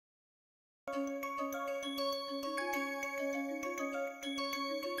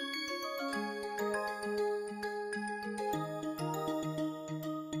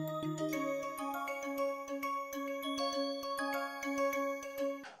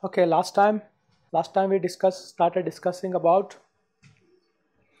Okay, last time we started discussing about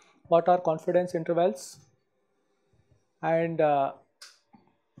what are confidence intervals and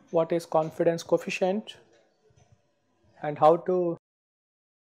what is confidence coefficient and how to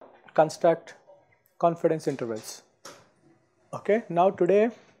construct confidence intervals. Okay, now today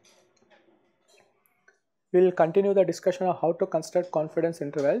we will continue the discussion of how to construct confidence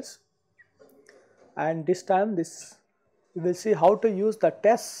intervals, and this time we will see how to use the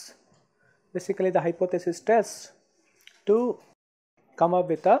tests, basically the hypothesis tests, to come up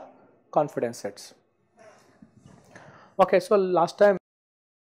with the confidence sets. Okay, so last time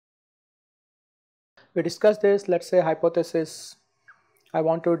we discussed this. Let's say hypothesis, I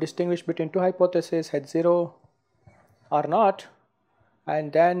want to distinguish between two hypotheses, H0 or not,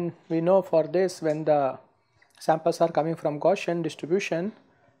 and then we know for this, when the samples are coming from Gaussian distribution,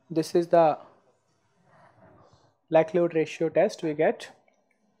 this is the likelihood ratio test we get,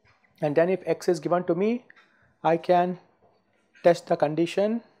 and then if x is given to me, I can test the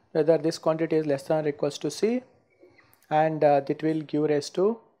condition whether this quantity is less than or equals to c, and it will give rise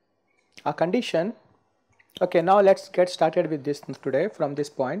to a condition. Okay, now let's get started with this today from this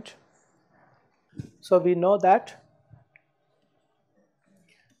point. So we know that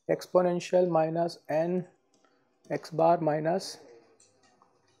exponential minus n x bar minus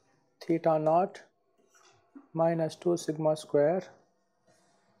theta naught minus 2 sigma square,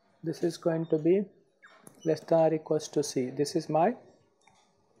 this is going to be less than or equals to c. This is my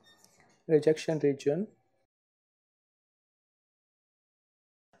rejection region.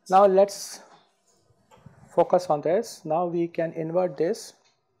 Now let's focus on this. Now we can invert this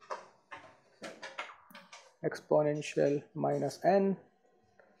exponential minus n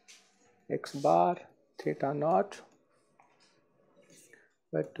x bar theta naught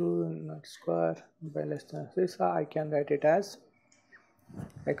by 2 naught square by less than theta. I can write it as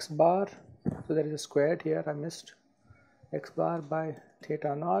x bar, so there is a squared here, I missed, x bar by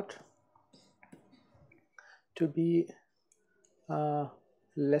theta naught to be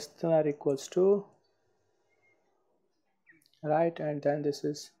less than or equals to, right, and then this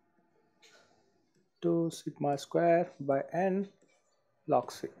is 2 sigma square by n log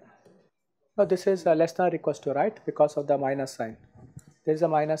c. Now this is less than or equals to, right, because of the minus sign. There is a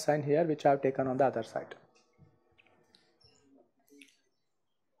minus sign here which I have taken on the other side.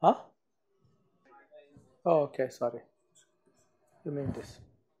 Huh? Oh, okay, sorry. You mean this.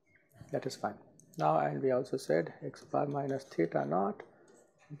 That is fine. Now, and we also said x bar minus theta naught,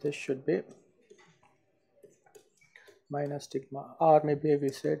 this should be minus sigma, or maybe we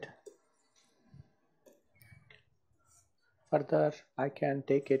said further I can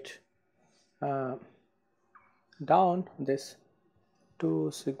take it down, this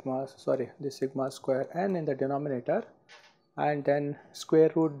 2 sigma, sorry, this sigma square n in the denominator, and then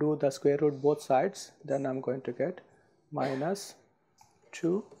square root, do the square root both sides, then I'm going to get minus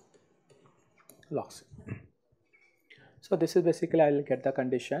 2 log c. So this is basically, I will get the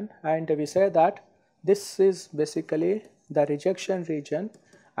condition, and we say that this is basically the rejection region.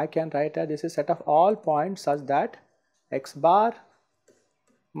 I can write that this is set of all points such that x bar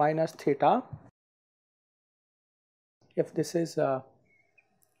minus theta, if this is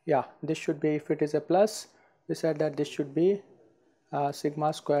yeah, this should be, if it is a plus, we said that this should be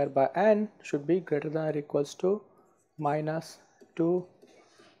sigma square by n should be greater than or equals to minus 2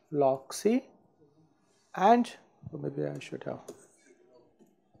 log c, and maybe I should have,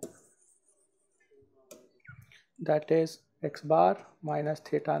 that is x bar minus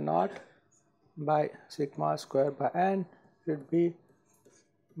theta naught by sigma square by n should be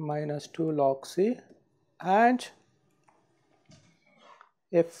minus 2 log c, and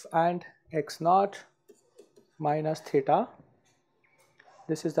if and x naught minus theta,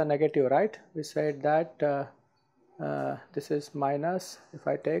 this is the negative, right? We said that this is minus, if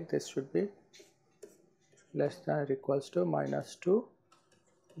I take this should be less than or equals to minus 2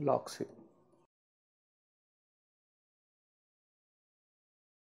 log c.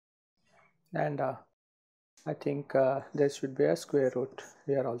 And I think there should be a square root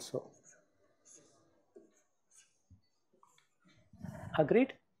here also.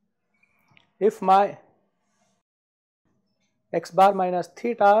 Agreed? If my x bar minus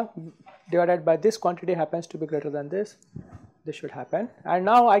theta divided by this quantity happens to be greater than this should happen. And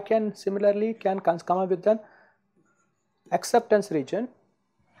now I can similarly come up with an acceptance region.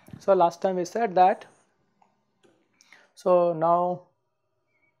 So last time we said that, so now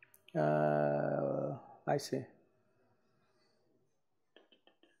I see.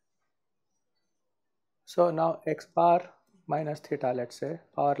 So now x bar minus theta, let's say,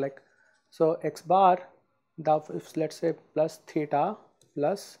 or like, so x bar, if let's say plus theta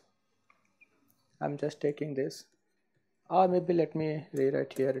plus, I'm just taking this, or maybe let me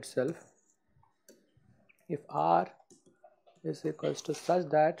rewrite here itself. If R is equals to such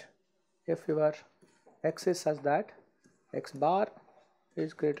that, if your x is such that x bar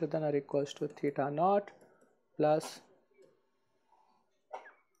is greater than or equals to theta naught plus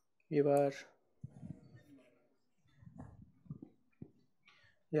your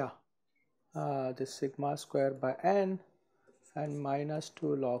this sigma square by n and minus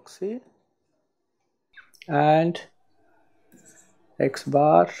 2 log c, and x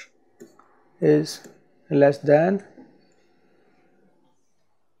bar is less than,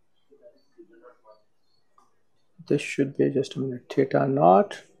 this should be, just a minute, theta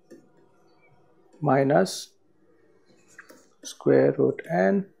naught minus square root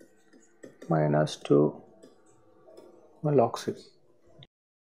n minus 2 log c.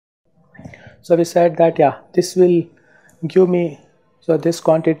 So we said that this will give me, so this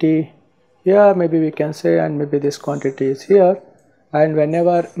quantity here maybe we can say, and maybe this quantity is here, and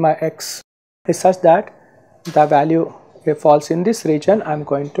whenever my x is such that the value falls in this region, I'm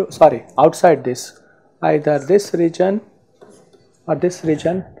going to, outside this, either this region or this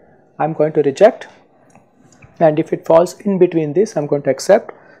region, I'm going to reject, and if it falls in between this, I'm going to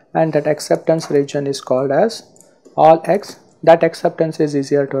accept, and that acceptance region is called as all x. That acceptance is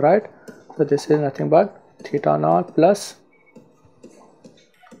easier to write, so this is nothing but theta naught plus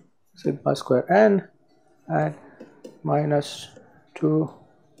sigma square n and minus 2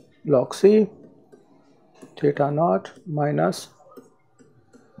 log c theta naught minus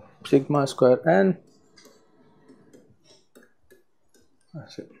sigma square n.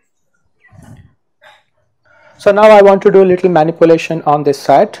 So now I want to do a little manipulation on this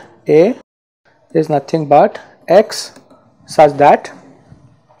side. A is nothing but x such that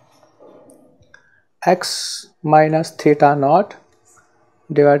x minus theta naught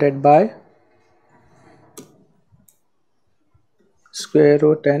divided by square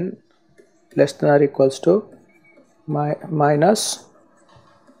root n less than or equals to minus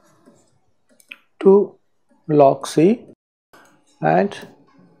 2 log c and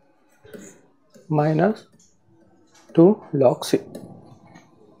minus 2 log c.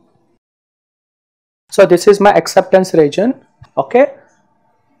 So this is my acceptance region, okay.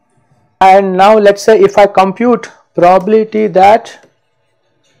 And now let's say if I compute probability that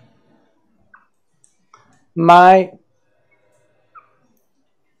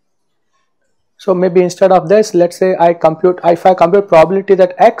so maybe instead of this, let's say if I compute probability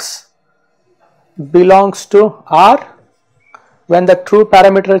that x belongs to R when the true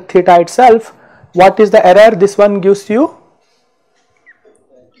parameter is theta itself, what is the error this one gives you?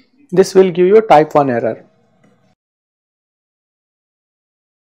 This will give you type 1 error.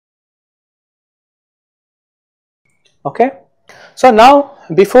 Okay. So now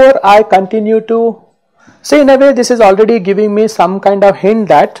before I continue to see, in a way this is already giving me some kind of hint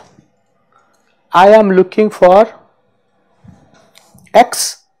that I am looking for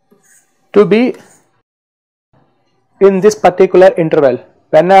x to be in this particular interval.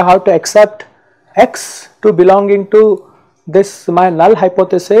 When I have to accept x to belonging to this my null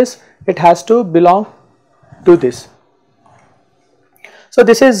hypothesis, it has to belong to this. So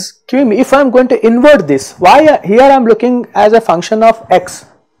this is giving me, if I am going to invert this, why here I am looking as a function of x,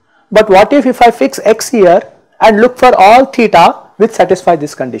 but what if I fix x here and look for all theta which satisfy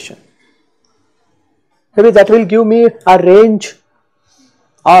this condition? Maybe that will give me a range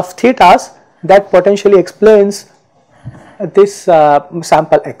of thetas that potentially explains this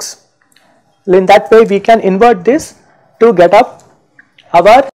sample x. In that way we can invert this to get up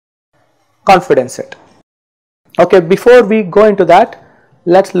our confidence set. Okay, before we go into that,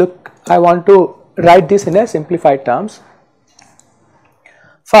 let's look, I want to write this in a simplified terms.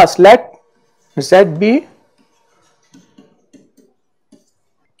 First let Z be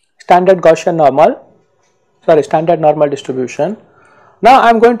standard normal distribution. Now I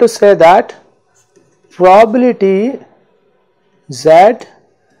am going to say that probability Z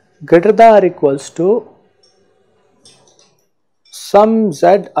greater than or equals to some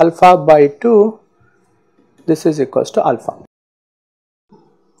Z alpha by 2, this is equals to alpha.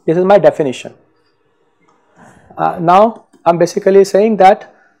 This is my definition. Now I am basically saying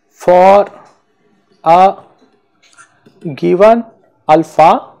that for a given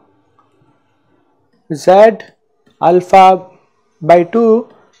alpha, Z alpha by 2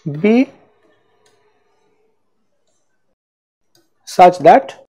 be such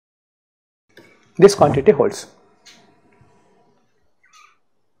that this quantity holds,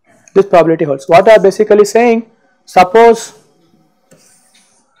 this probability holds. What I am basically saying, suppose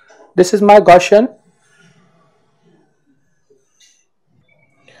this is my Gaussian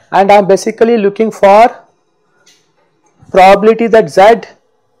and I am basically looking for probability that Z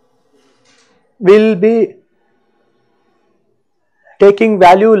will be taking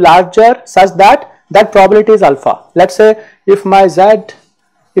value larger such that that probability is alpha. Let's say if my Z,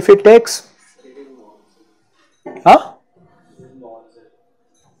 if it takes, huh?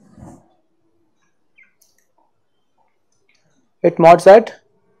 It mod Z.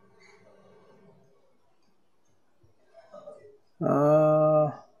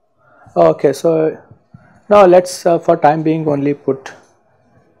 Okay, so now let's for time being only put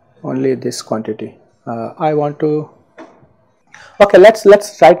only this quantity. I want to. Okay, let's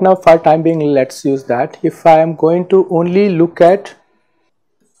right now for time being let's use that. If I am going to only look at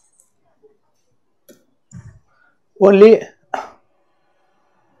only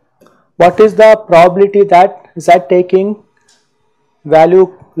what is the probability that Z taking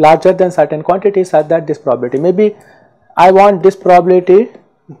value larger than certain quantity such that this probability, maybe I want this probability,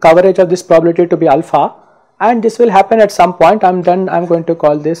 coverage of this probability to be alpha, and this will happen at some point. I'm going to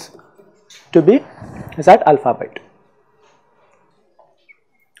call this to be Z alpha bit.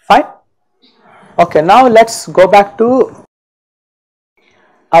 Fine. Okay, now let's go back to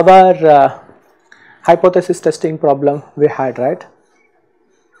our hypothesis testing problem we had, right?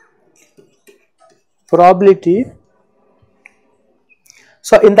 Probability.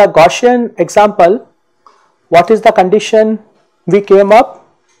 So in the Gaussian example, what is the condition we came up?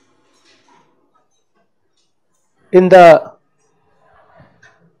 In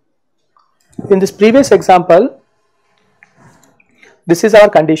this previous example, this is our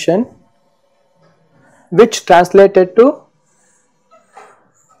condition which translated to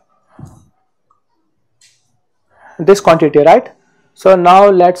this quantity, right? So now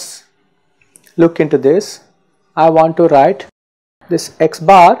let's look into this. I want to write this x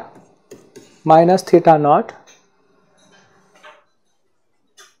bar minus theta naught,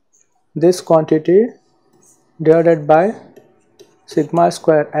 this quantity divided by sigma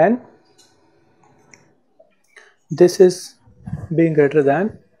square n, this is being greater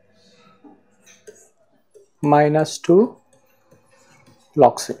than minus 2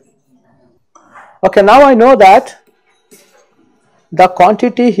 log C. Okay, now I know that the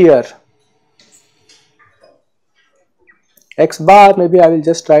quantity here x bar, maybe I will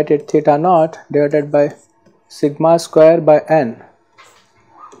just write it theta naught divided by sigma square by n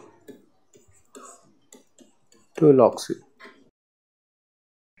 2 log C.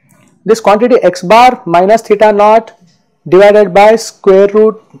 This quantity x bar minus theta naught divided by square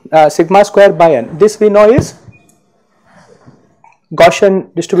root sigma square by n, this we know is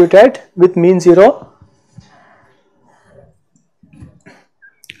Gaussian distributed with mean 0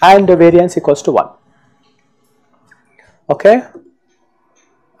 and the variance equals to 1. Okay,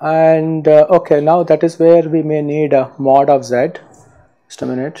 and okay, now that is where we may need a mod of Z. Just a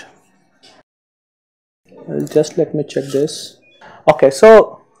minute, just let me check this. Okay,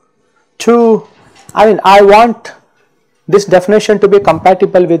 so I want this definition to be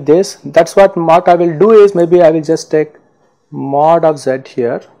compatible with this. That's what I will do is, maybe I will just take mod of Z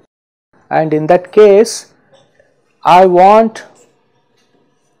here, and in that case I want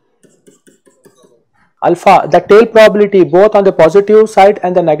alpha, the tail probability both on the positive side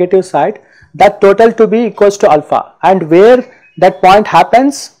and the negative side, that total to be equals to alpha, and where that point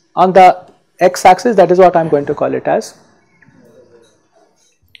happens on the x axis, that is what I am going to call it as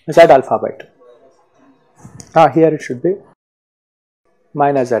Z alpha bit. Here it should be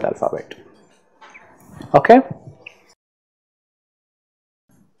minus Z alpha bit. Okay.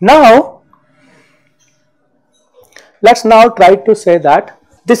 Now let's now try to say that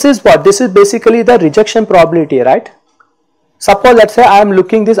this is what? This is basically the rejection probability, right? Suppose let's say I am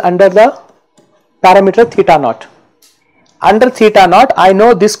looking this under the parameter theta naught. Under theta naught, I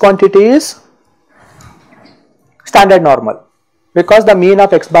know this quantity is standard normal because the mean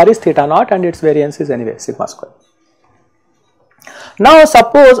of x bar is theta naught and its variance is anyway sigma square. Now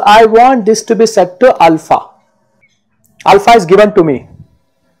suppose I want this to be set to alpha. Alpha is given to me.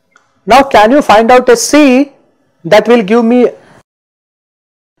 Now can you find out a C that will give me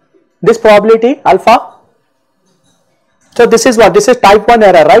this probability alpha? So this is what? This is type 1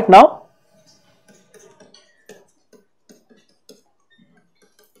 error right now.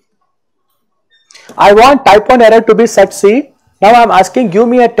 I want type 1 error to be set C. Now I am asking give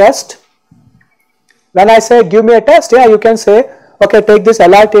me a test. When I say give me a test, yeah, you can say okay, take this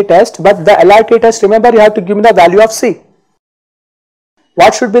LRT test, but the LRT test, remember, you have to give me the value of C.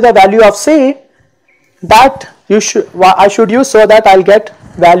 What should be the value of C that I should use so that I will get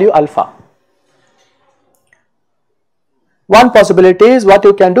value alpha? One possibility is what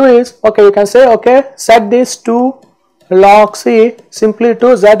you can do is, okay, you can say okay, set this to log C simply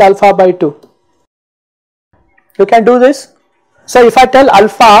to Z alpha by 2. You can do this. So if I tell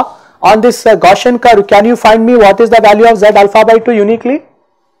alpha on this Gaussian curve, can you find me what is the value of Z alpha by 2 uniquely?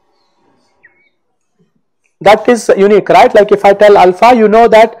 That is unique, right? Like if I tell alpha, you know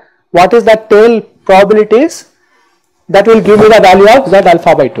that what is the tail probabilities, that will give me the value of Z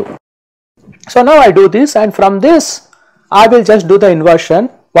alpha by 2. So now I do this, and from this I will just do the inversion.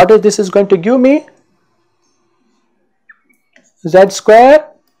 What is this is going to give me? Z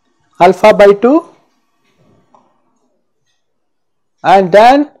square alpha by 2, and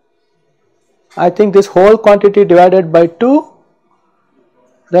then I think this whole quantity divided by 2,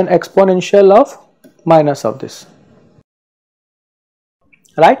 then exponential of minus of this,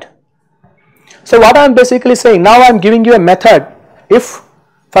 right? So what I am basically saying, now I am giving you a method. If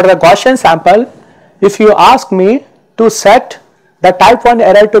for the Gaussian sample, if you ask me to set the type 1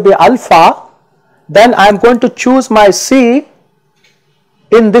 error to be alpha, then I am going to choose my C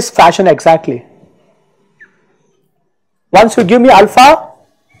in this fashion exactly. Once you give me alpha,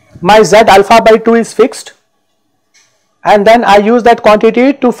 my Z alpha by 2 is fixed, and then I use that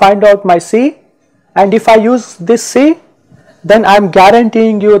quantity to find out my C, and if I use this C, then I am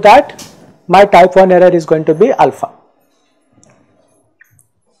guaranteeing you that my type 1 error is going to be alpha.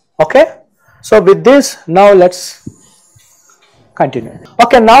 Okay, so with this, now let's continue.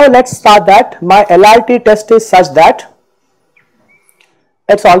 Okay, now let's start that. My LRT test is such that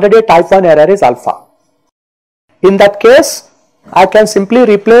it's already type 1 error is alpha. In that case, I can simply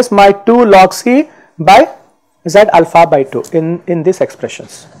replace my 2 log C by Z alpha by 2 in these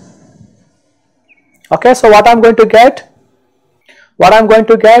expressions. Okay, so what I'm going to get?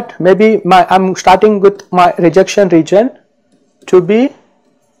 Maybe I'm starting with my rejection region to be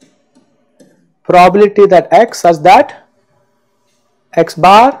probability that X such that X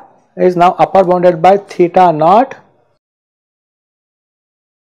bar is now upper bounded by theta naught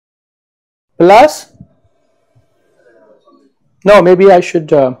plus, no, maybe I should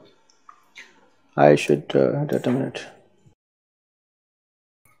determine it.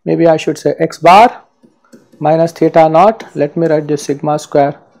 Maybe I should say X bar minus theta naught. Let me write this sigma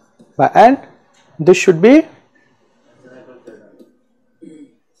square by n. This should be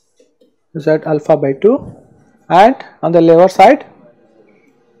Z alpha by 2, and on the lower side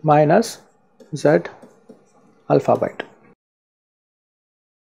minus Z alpha by 2.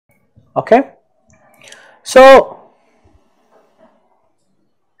 Okay, so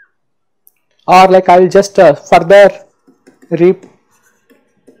or like I will just further reword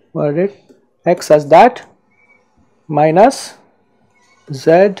it, X as that minus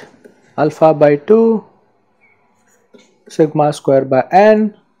Z alpha by 2 sigma square by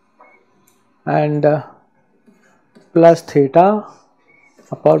n and plus theta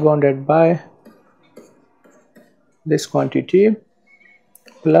upper bounded by this quantity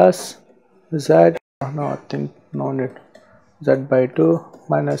plus Z, no, I think no need, Z by 2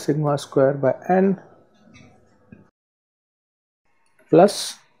 minus sigma square by n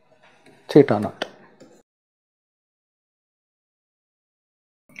plus theta naught.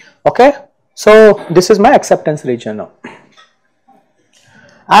 Okay, so this is my acceptance region now,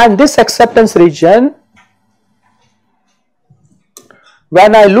 and this acceptance region,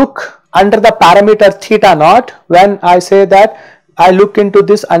 when I look under the parameter theta naught, when I say that I look into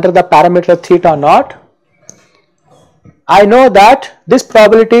this under the parameter theta naught, I know that this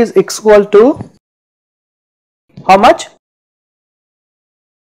probability is equal to how much?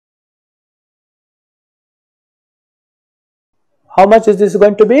 How much is this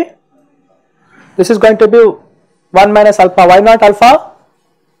going to be? This is going to be 1 minus alpha. Why not alpha?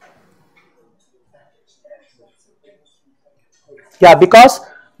 Yeah, because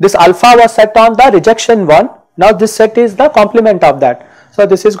this alpha was set on the rejection one. Now this set is the complement of that. So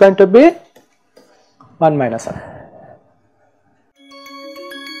this is going to be 1 minus alpha.